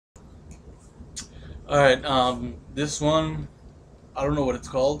Alright, this one, I don't know what it's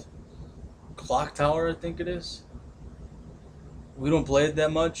called. Clock Tower, I think it is. We don't play it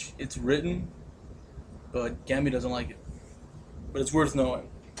that much. It's written, but Gammy doesn't like it. But it's worth knowing.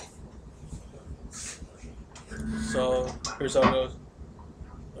 So, here's how it goes.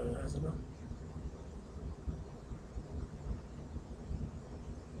 How's it go?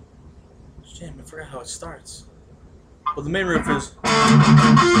 Damn, I forgot how it starts. Well, the main riff is.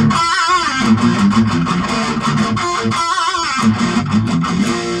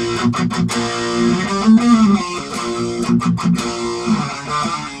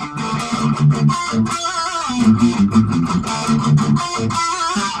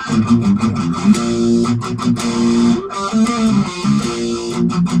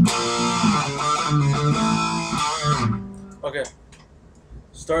 Okay.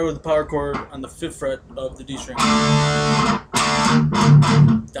 Start with the power chord on the 5th fret of the D string.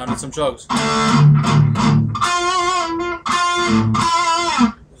 Down to some chugs.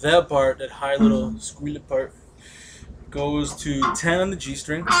 That part, that high little squealy part, goes to 10 on the G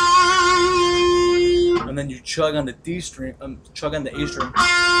string, and then you chug on the D string, chug on the A string,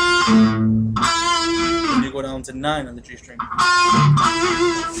 and you go down to 9 on the G string.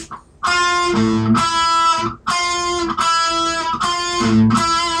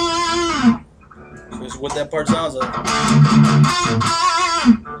 So this is what that part sounds like.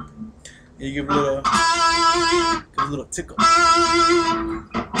 You give it a little tickle.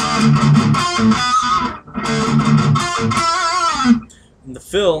 And the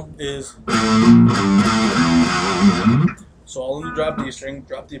fill is so all in the drop D string,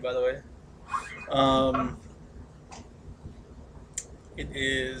 drop D by the way. It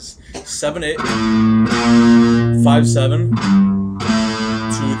is 7/8, 5/7,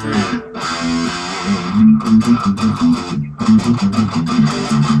 2/3.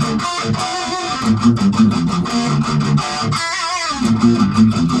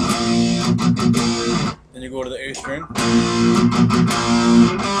 Then you go to the A string.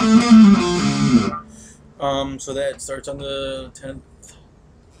 So that starts on the 10th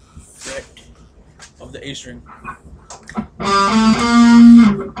fret of the A string. 10,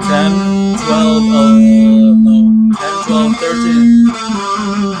 12, 13.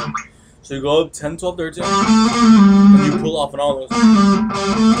 So you go up 10, 12, 13, and you pull off on all those.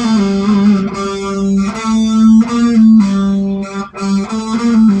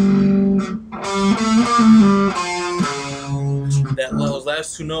 Those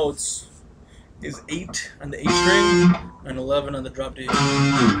last two notes is 8 on the A string and 11 on the drop D.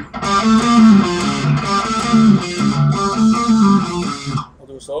 I'll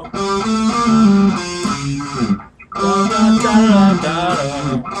do a solo.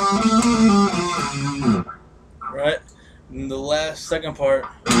 Right? And the last second part.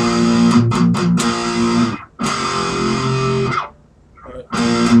 Right.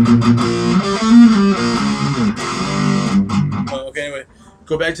 Okay, anyway.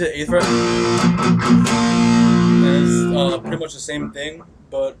 Go back to the 8th fret. And it's pretty much the same thing,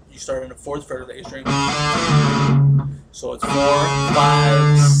 but you start on the 4th fret of the A string. So it's 4,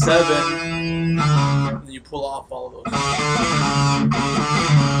 5, 7, and then you pull off all of those.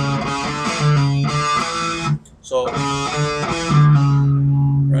 So,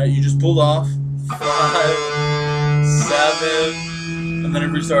 right, you just pulled off 5, 7, and then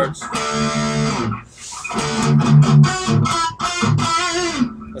it restarts.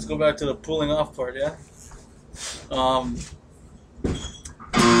 Let's go back to the pulling off part, yeah? Starting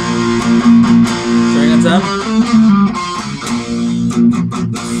at 10,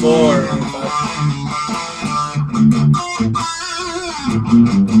 4, 5.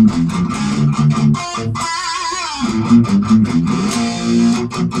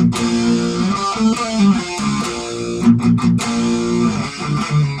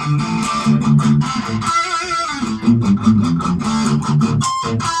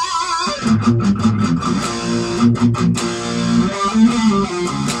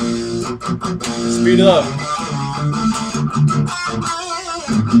 Speed it up.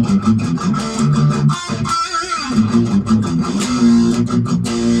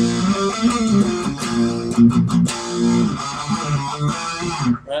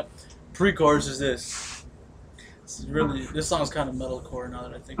 Right? Pre-chorus is this. This song's kind of metalcore now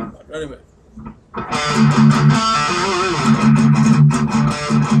that I think about it. Anyway.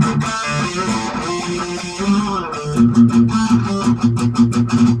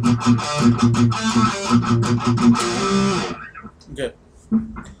 Okay.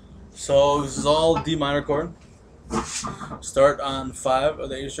 So this is all D minor chord. Start on 5 of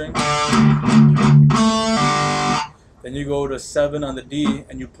the A string. Then you go to 7 on the D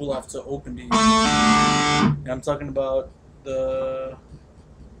and you pull off to open D. And I'm talking about the,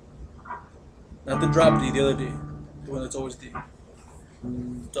 not the drop D, the other D, the one that's always D.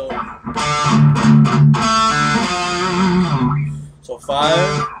 So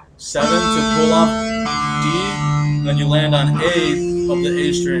 5, 7 to pull off D, and then you land on A of the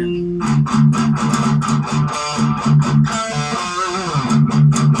A string.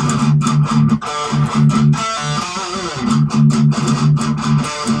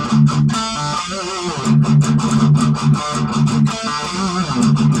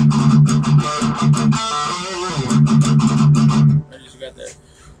 I just got that.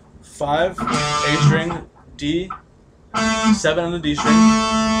 5, A string, D, 7 on the D string.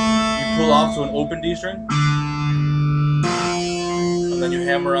 You pull off to an open D string, and then you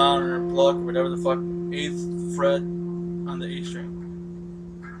hammer on or pluck whatever the fuck 8th fret on the A string.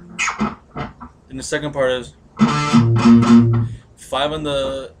 And the second part is 5 on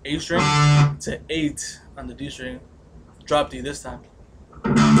the A string to 8 on the D string, drop D this time.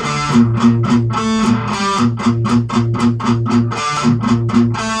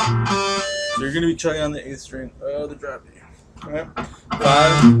 So you're gonna be chugging on the 8th string of the drop D. Alright?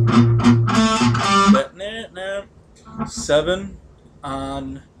 5, 7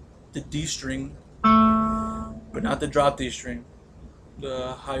 on the D string, but not the drop D string,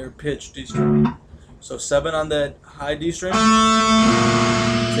 the higher pitch D string. So 7 on that high D string, to 8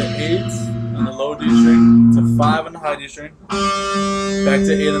 on the low D string, to 5 on the high D string, back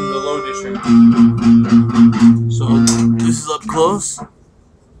to 8 on the low D string. So this is up close.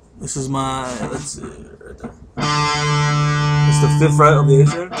 This is my, let's see, right there. It's the 5th fret of the A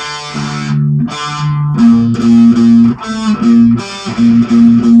string.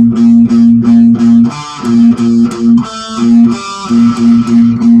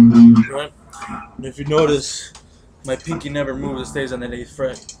 Right? And if you notice, my pinky never moves, it stays on that 8th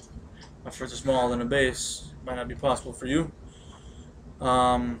fret. My frets are smaller than a bass. Might not be possible for you.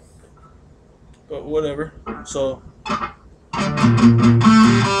 But whatever. So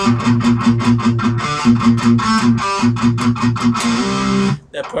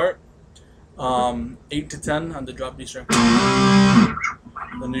that part, 8 to 10 on the drop D string.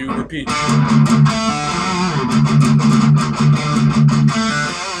 Then you repeat.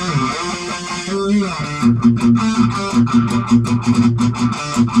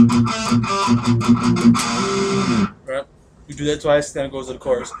 Right? You do that twice, then it goes to the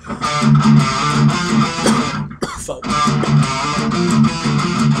chorus. Fuck.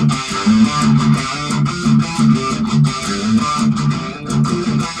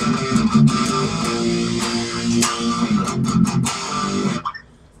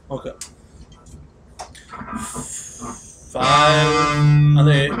 Okay. 5 on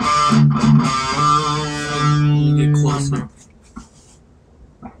the 8. Let me get closer.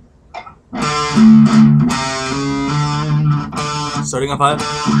 Starting on 5.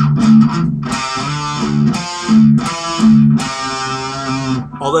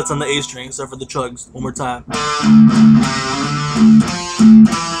 All that's on the A string except for the chugs. One more time.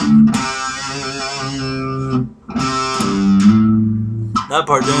 That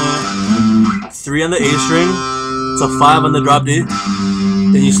part down. 3 on the A string. It's a 5 on the drop D.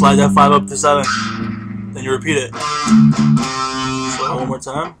 Then you slide that 5 up to 7. Then you repeat it. So one more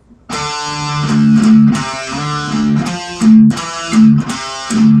time.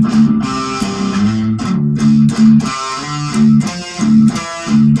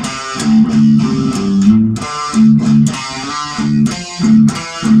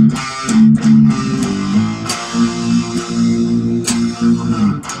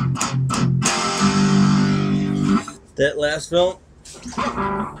 That last fill.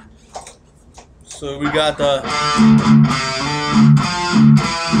 So we got the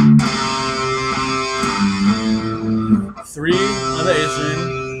three on the A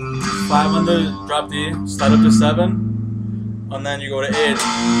string, 5 on the drop D, slide up to 7, and then you go to 8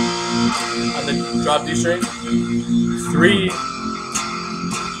 on the drop D string, 3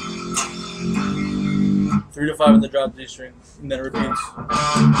 to 5 on the drop D string, and then it repeats.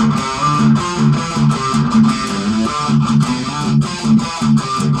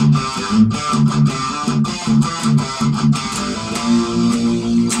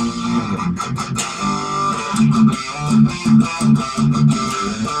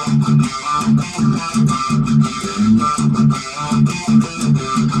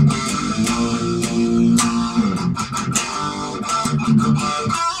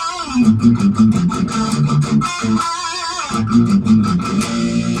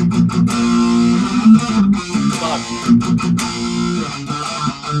 Stop.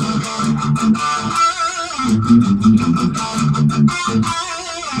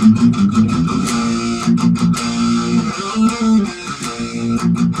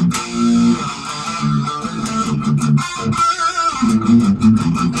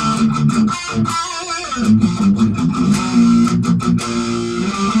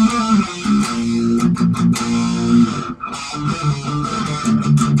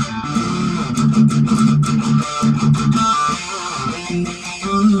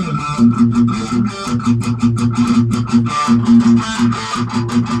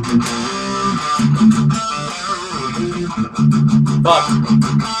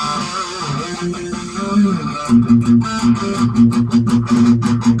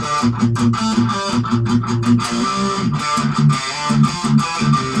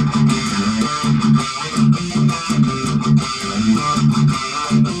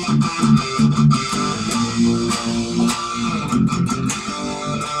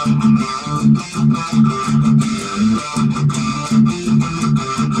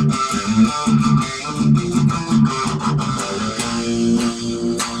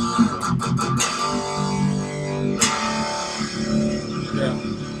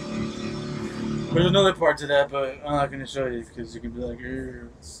 There's another part to that, but I'm not going to show you because you can be like, you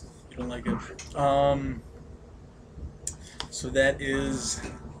don't like it. So that is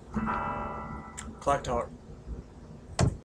Clock Tower.